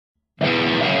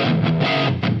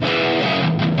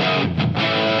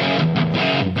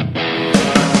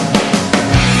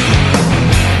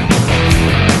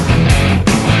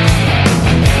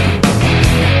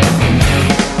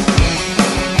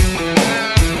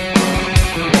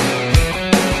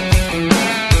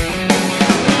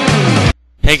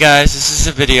Hey guys, this is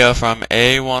a video from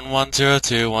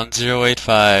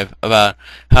A11021085 about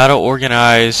how to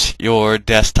organize your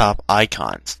desktop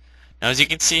icons. Now as you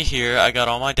can see here, I got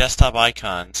all my desktop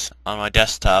icons on my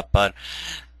desktop, but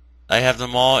I have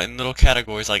them all in little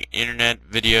categories like Internet,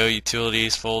 Video,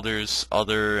 Utilities, Folders,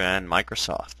 Other, and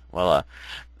Microsoft.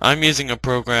 I'm using a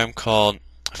program called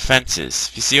Fences.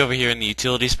 If you see over here in the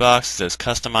Utilities box, it says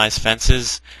Customize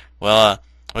Fences.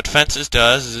 What Fences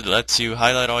does is it lets you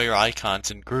highlight all your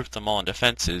icons and group them all into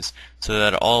fences so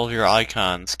that all of your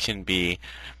icons can be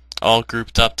all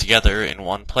grouped up together in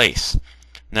one place.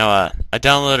 Now, I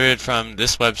downloaded it from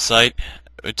this website.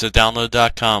 It's a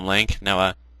download.com link.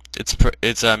 Now,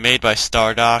 it's made by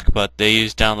Stardock, but they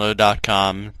use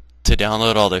download.com to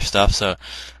download all their stuff, so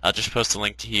I'll just post a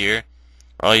link to here.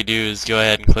 All you do is go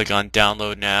ahead and click on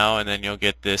download now, and then you'll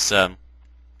get this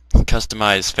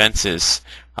customize fences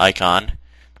icon.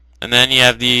 And then you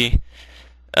have the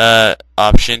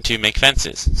option to make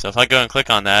fences. So if I go and click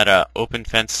on that, open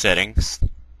fence settings,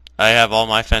 I have all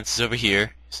my fences over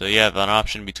here. So you have an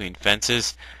option between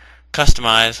fences,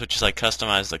 customize, which is like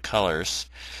customize the colors,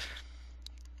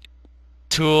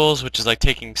 tools, which is like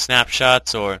taking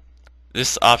snapshots, or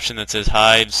this option that says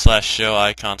hide/show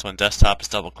icons when desktop is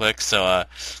double clicked. So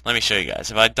let me show you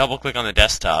guys. If I double click on the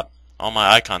desktop, all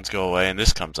my icons go away and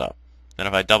this comes up. Then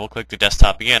if I double click the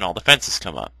desktop again, all the fences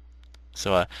come up.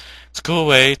 So it's a cool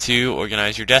way to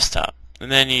organize your desktop.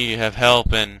 And then you have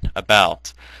help and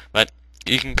about. But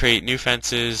you can create new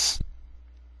fences,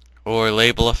 or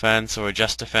label a fence, or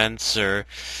adjust a fence, or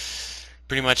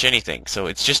pretty much anything. So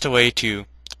it's just a way to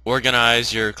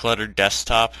organize your cluttered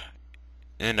desktop.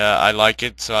 And I like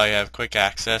it, so I have quick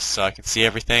access, so I can see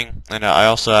everything. And I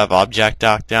also have Object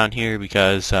Dock down here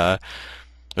because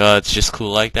it's just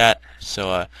cool like that.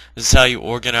 So this is how you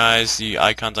organize the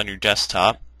icons on your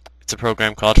desktop. It's a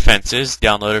program called Fences.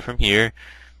 Download it from here.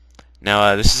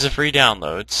 Now this is a free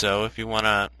download, so if you want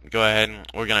to go ahead and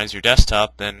organize your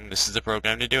desktop, then this is the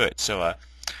program to do it. So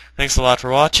thanks a lot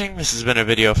for watching. This has been a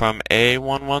video from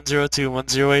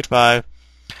A11021085,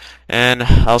 and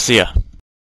I'll see ya.